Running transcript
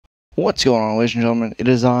What's going on, ladies and gentlemen? It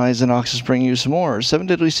is I, Xenoxus, bringing you some more 7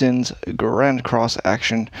 Deadly Sins Grand Cross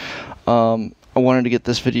action. I wanted to get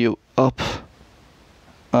this video up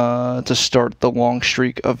to start the long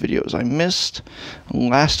streak of videos I missed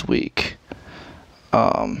last week.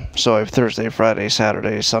 So I have Thursday, Friday,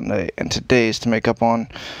 Saturday, Sunday, and today's to make up on.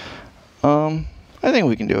 I think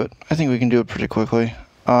we can do it. I think we can do it pretty quickly.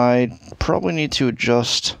 I probably need to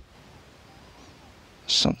adjust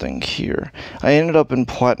something here. I ended up in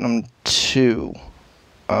Platinum 2,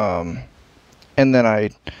 and then I,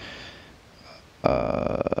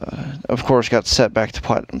 of course, got set back to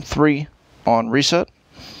Platinum 3 on reset.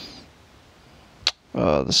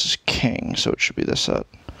 This is King, so it should be this set.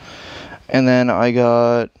 And then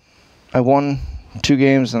I won 2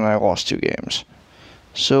 games, and I lost 2 games.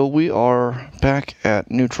 So we are back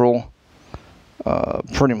at neutral,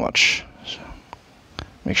 pretty much.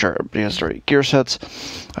 Make sure everybody has the right gear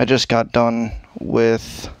sets. I just got done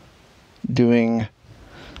with doing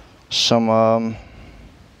some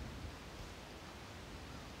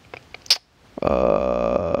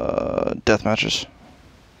death matches.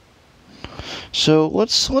 So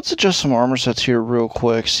let's adjust some armor sets here real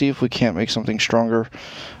quick. See if we can't make something stronger.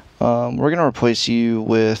 We're gonna replace you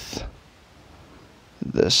with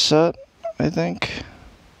this set, I think.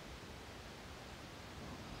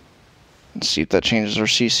 Let's see if that changes our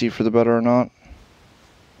CC for the better or not.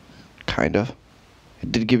 Kind of. It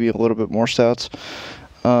did give you a little bit more stats.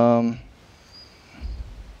 I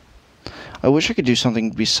wish I could do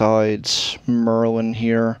something besides Merlin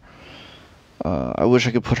here. I wish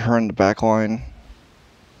I could put her in the back line.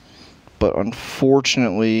 But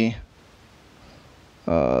unfortunately,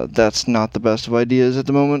 that's not the best of ideas at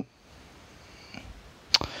the moment.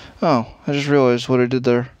 Oh, I just realized what I did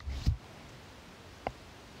there.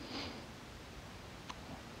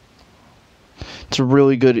 It's a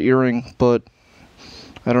really good earring, but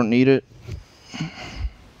I don't need it.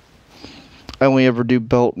 I only ever do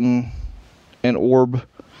belt and orb.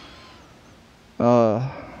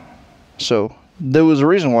 So there was a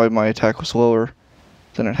reason why my attack was lower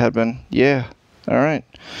than it had been. Yeah. Alright.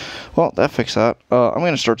 Well, that fixed that. I'm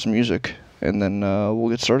going to start some music, and then we'll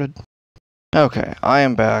get started. Okay, I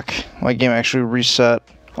am back. My game actually reset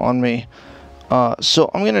on me.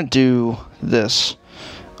 So I'm going to do this.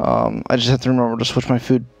 I just have to remember to switch my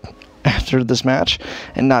food after this match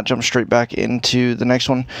and not jump straight back into the next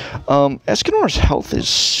one. Escanor's health is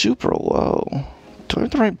super low. Do I have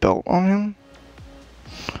the right belt on him?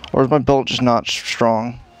 Or is my belt just not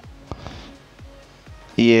strong?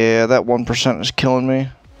 Yeah, that 1% is killing me.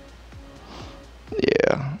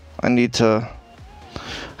 Yeah, I need to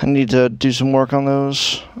do some work on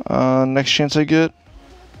those next chance I get.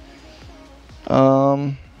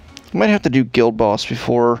 I might have to do Guild Boss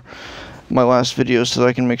before my last video so that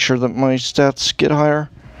I can make sure that my stats get higher.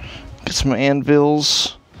 Get some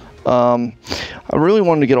anvils. I really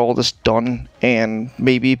wanted to get all this done and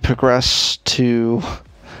maybe progress to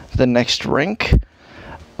the next rank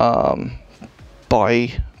by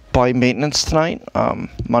maintenance tonight,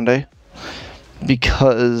 Monday,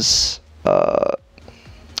 because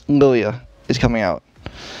Lilia is coming out,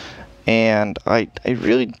 and I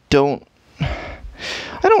really don't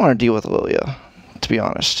want to deal with Lilia, to be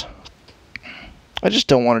honest. I just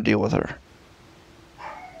don't want to deal with her.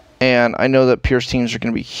 And I know that Pierce teams are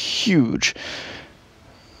going to be huge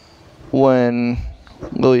when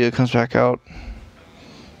Lilia comes back out.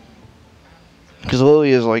 Because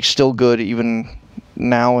Lilia is like still good even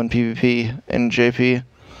now in PvP and JP.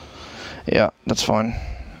 Yeah, that's fine.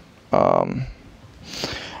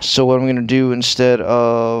 So what I'm going to do instead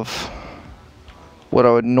of what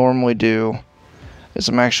I would normally do is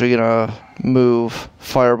I'm actually going to move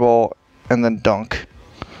Fireball and then Dunk.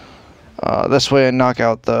 This way I knock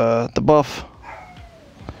out the buff,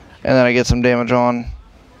 and then I get some damage on.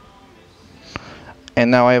 And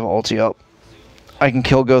now I have ulti up. I can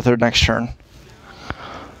kill Gother next turn.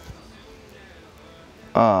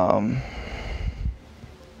 I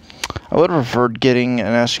would have preferred getting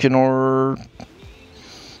an Escanor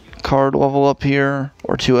card level up here,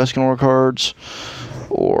 or 2 Escanor cards,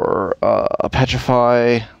 or a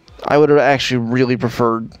Petrify. I would have actually really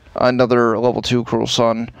preferred another level 2 Cruel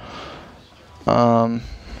Sun.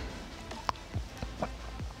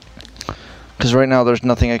 Because right now there's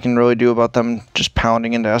nothing I can really do about them just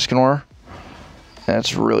pounding into Escanor.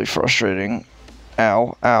 That's really frustrating.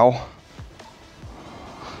 Ow, ow.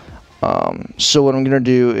 So what I'm going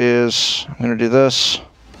to do is, I'm going to do this,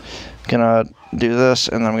 going to do this,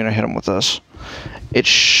 and then I'm going to hit him with this. It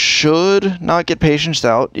should not get patience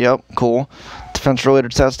out. Yep, cool. Defense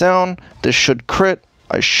related stats down. This should crit.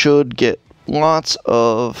 I should get lots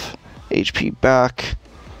of HP back.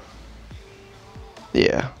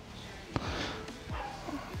 Yeah.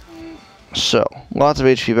 So, lots of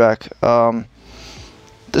HP back.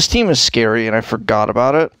 This team is scary, and I forgot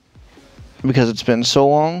about it because it's been so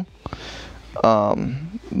long.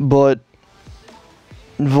 But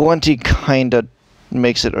Valenti kind of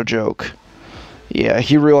makes it a joke. Yeah,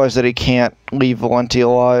 he realized that he can't leave Valenti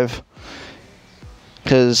alive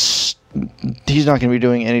because he's not going to be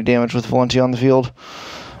doing any damage with Valenti on the field.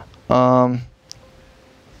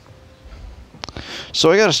 So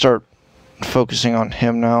I got to start focusing on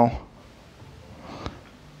him now.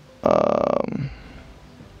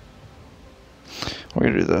 We're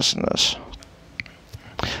going to do this and this.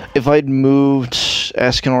 If I'd moved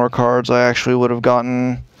Escanor cards, I actually would have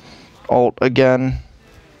gotten ult again.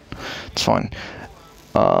 It's fine.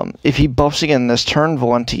 If he buffs again this turn,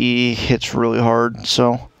 Valenti hits really hard,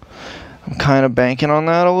 so I'm kind of banking on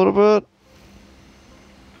that a little bit.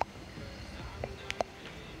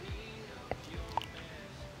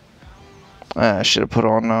 I should have put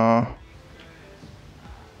on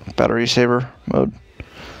battery saver mode.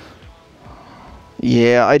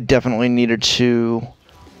 Yeah, I definitely needed to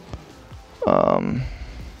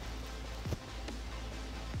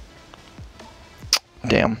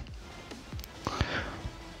damn.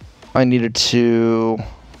 I needed to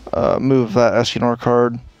move that Escanor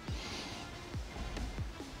card.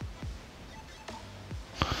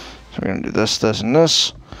 So we're gonna do this, this, and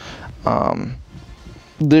this.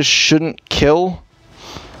 This shouldn't kill.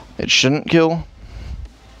 It shouldn't kill.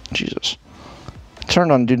 Jesus. I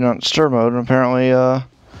turned on Do Not Disturb mode, and apparently that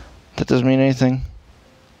doesn't mean anything.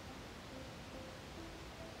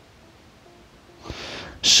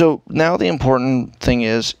 So now the important thing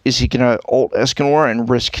is he gonna ult Escanor and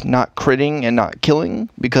risk not critting and not killing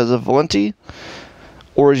because of Valenti?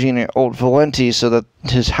 Or is he gonna ult Valenti so that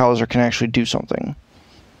his Hauser can actually do something?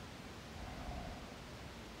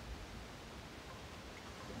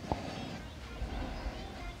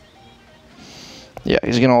 Yeah,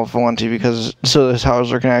 he's gonna ult Valenti because so his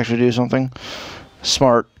Hauser can actually do something.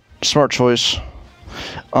 Smart choice.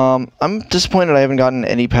 I'm disappointed I haven't gotten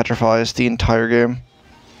any Petrifies the entire game.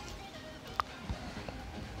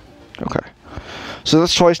 Okay. So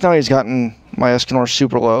that's twice now he's gotten my Escanor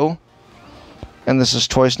super low. And this is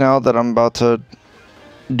twice now that I'm about to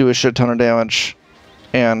do a shit ton of damage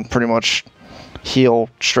and pretty much heal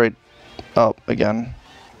straight up again.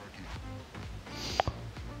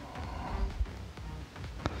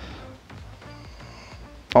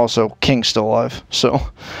 Also, King's still alive, so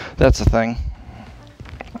that's the thing.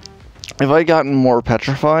 If I'd gotten more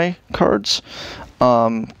Petrify cards,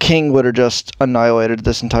 King would have just annihilated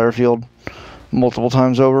this entire field multiple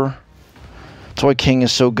times over. That's why King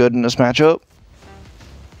is so good in this matchup.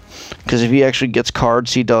 Because if he actually gets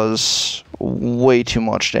cards, he does way too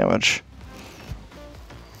much damage.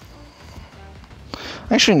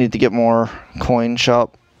 I actually need to get more coin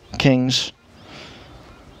shop Kings.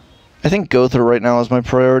 I think Gother right now is my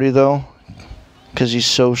priority, though, because he's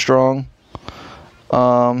so strong.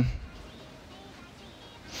 So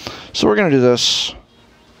we're going to do this,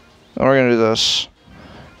 and we're going to do this,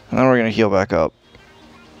 and then we're going to heal back up.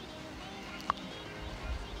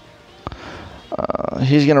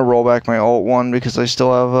 He's going to roll back my ult 1 because I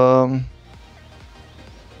still have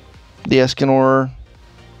the Escanor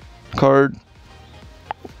card.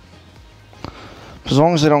 As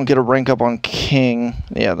long as I don't get a rank up on King,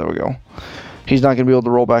 yeah, there we go. He's not going to be able to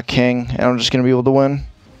roll back King, and I'm just going to be able to win.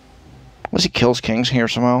 Unless he kills Kings here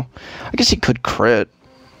somehow. I guess he could crit.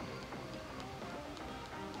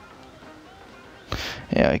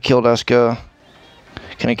 Yeah, he killed Eska.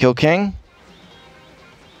 Can he kill King?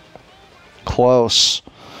 Close.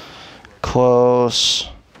 Close.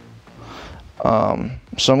 So I'm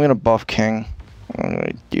going to buff King. I'm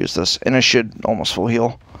going to use this, and I should almost full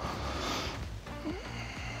heal.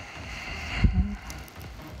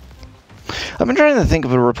 I've been trying to think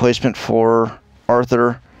of a replacement for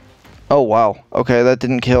Arthur. Oh, wow. Okay, that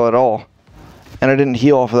didn't kill at all. And I didn't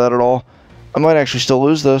heal off of that at all. I might actually still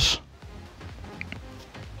lose this.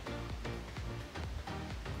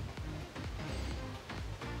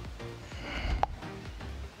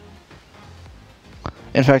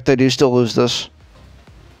 In fact, I do still lose this.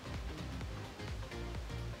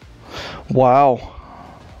 Wow.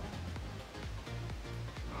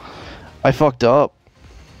 I fucked up.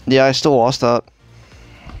 Yeah, I still lost that.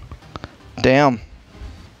 Damn.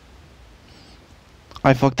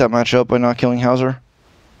 I fucked that match up by not killing Hauser.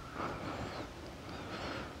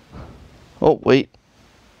 Oh, wait.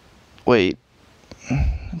 Wait.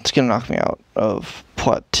 It's gonna knock me out of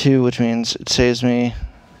plot 2, which means it saves me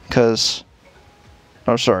because...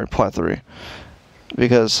 Oh, sorry, plot 3.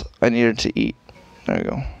 Because I needed to eat. There we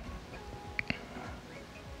go.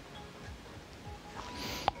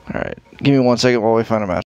 Give me 1 second while we find a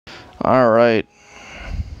match. Alright.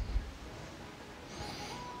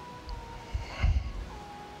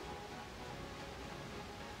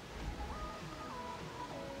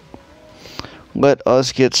 Let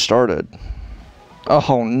us get started.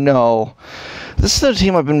 Oh no. This is the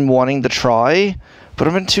team I've been wanting to try, but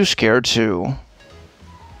I've been too scared to.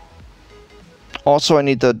 Also, I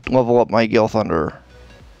need to level up my Gale Thunder.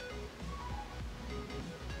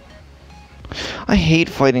 I hate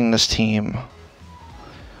fighting this team.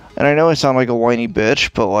 And I know I sound like a whiny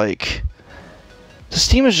bitch, but like, this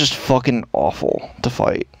team is just fucking awful to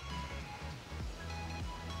fight.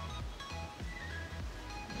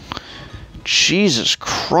 Jesus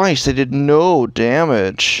Christ, they did no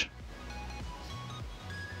damage.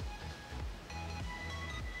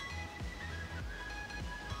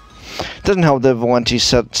 Doesn't help that Valenti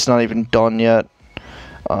set's not even done yet.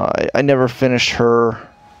 I never finished her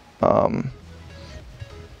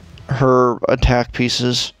attack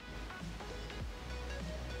pieces.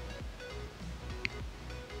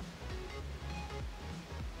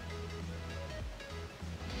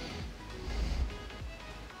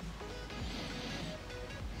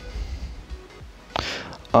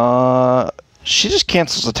 She just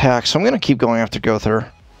cancels attacks, so I'm gonna keep going after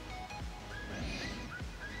Gother.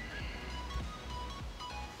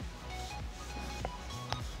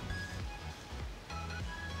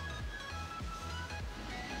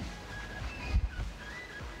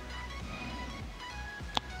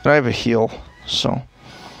 But I have a heal, so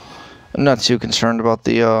I'm not too concerned about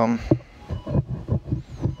the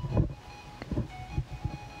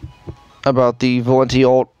Valenti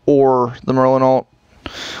ult or the Merlin ult.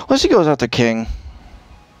 Unless he goes after King.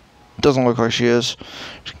 Doesn't look like she is.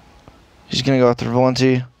 He's gonna go after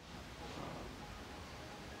Valenti.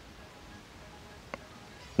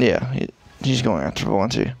 Yeah, he's going after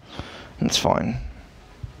Valenti. That's fine.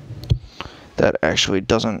 That actually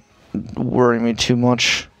doesn't worry me too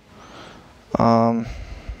much.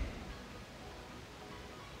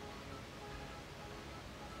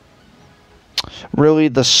 Really,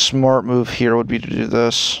 the smart move here would be to do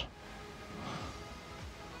this.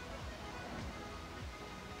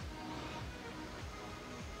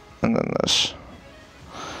 And then this.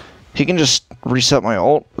 He can just reset my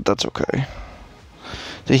ult, but that's okay.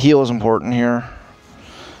 The heal is important here.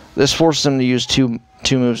 This forces him to use two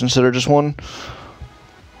moves instead of just one.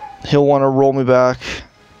 He'll want to roll me back,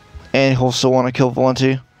 and he'll still want to kill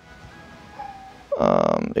Valenti.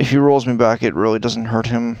 If he rolls me back, it really doesn't hurt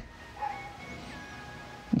him.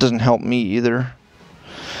 It doesn't help me either.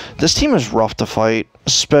 This team is rough to fight,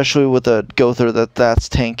 especially with a Gother that's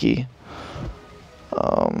tanky.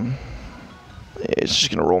 It's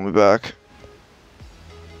just gonna roll me back.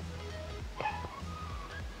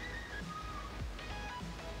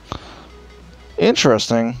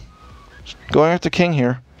 Interesting. Going after King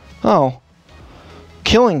here. Oh.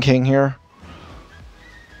 Killing King here.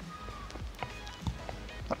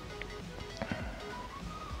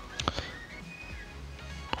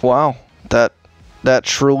 Wow. That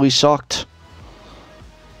truly sucked.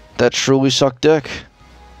 That truly sucked dick.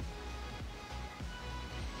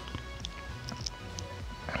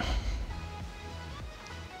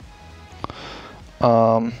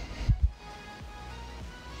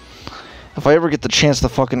 If I ever get the chance to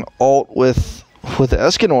fucking ult with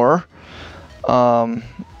Escanor,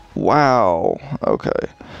 wow, okay,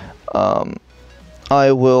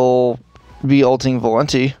 I will be ulting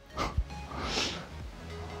Valenti,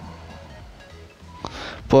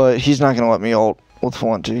 but he's not gonna let me ult with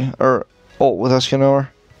Valenti, or ult with Escanor.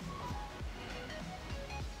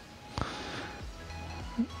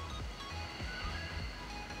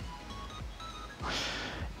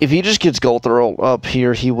 If he just gets Gother ult up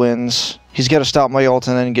here, he wins. He's got to stop my ult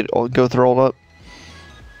and then get Gother ult up.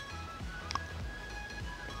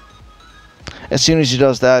 As soon as he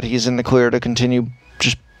does that, he's in the clear to continue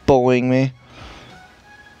just bullying me.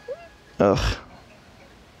 Ugh.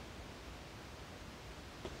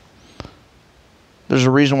 There's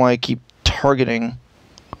a reason why I keep targeting.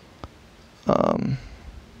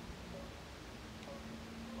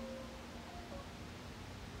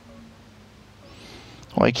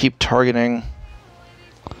 Why I keep targeting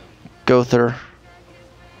Gother.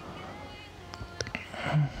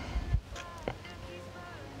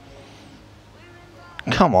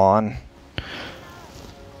 Come on.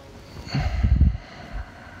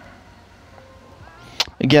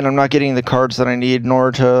 Again, I'm not getting the cards that I need in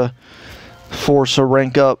order to force a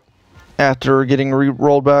rank up after getting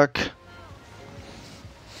rolled back.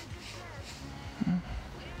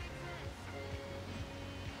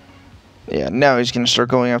 Yeah, now he's going to start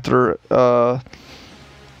going after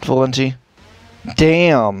Valenti.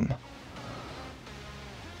 Damn.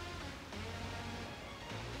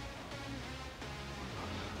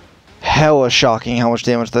 hella shocking how much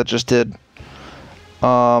damage that just did.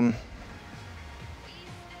 So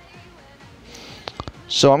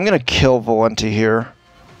I'm gonna kill Valenti here.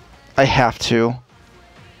 I have to.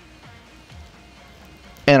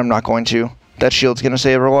 And I'm not going to. That shield's gonna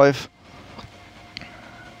save her life.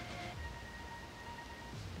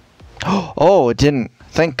 Oh, it didn't.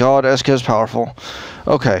 Thank God, SK is powerful.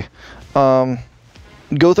 Okay.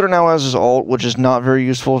 Gother now has his ult, which is not very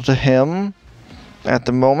useful to him at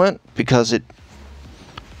the moment because it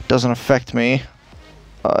doesn't affect me.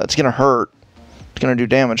 It's gonna hurt. It's gonna do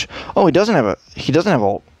damage. Oh, he doesn't have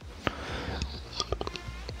ult.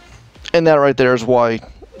 And that right there is why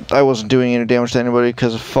I wasn't doing any damage to anybody,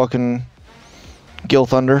 because of fucking Gil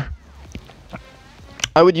Thunder.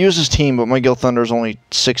 I would use his team, but my Gil Thunder is only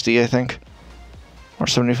 60, I think. Or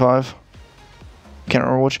 75. Can't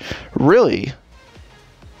remember which. Really?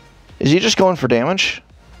 Is he just going for damage?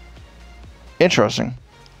 Interesting.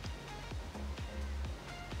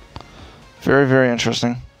 Very, very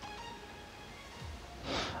interesting.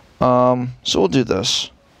 So we'll do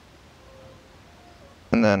this.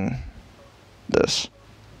 And then this.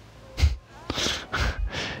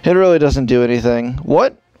 It really doesn't do anything.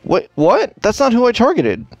 What? Wait, what? That's not who I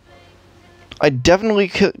targeted. I definitely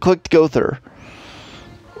clicked Gother.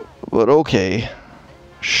 But okay.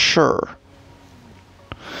 Sure.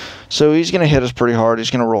 So he's going to hit us pretty hard. He's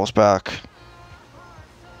going to roll us back.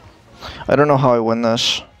 I don't know how I win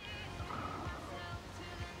this.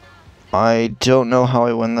 I don't know how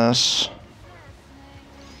I win this.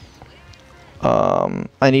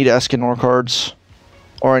 I need Escanor cards.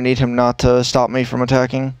 Or I need him not to stop me from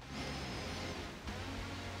attacking.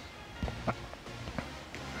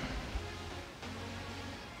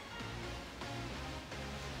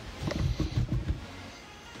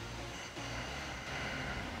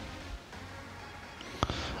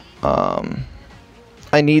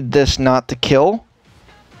 I need this not to kill.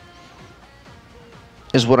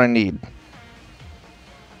 Is what I need.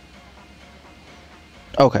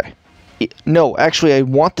 Okay. No, actually, I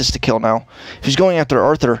want this to kill now. If he's going after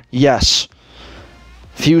Arthur, yes.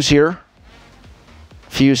 Fuse here.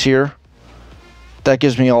 Fuse here. That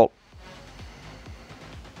gives me ult.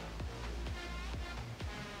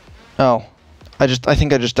 Oh. I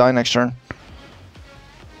think I just die next turn.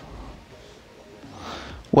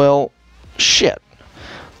 Well, shit.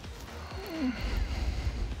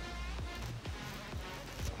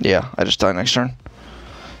 Yeah, I just die next turn.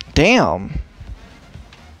 Damn.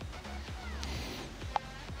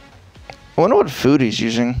 I wonder what food he's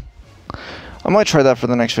using. I might try that for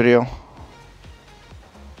the next video.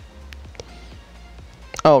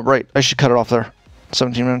 Oh, right. I should cut it off there.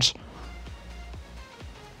 17 minutes.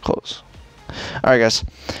 Close. Alright, guys.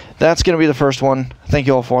 That's going to be the first one. Thank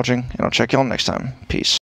you all for watching, and I'll check you all next time. Peace.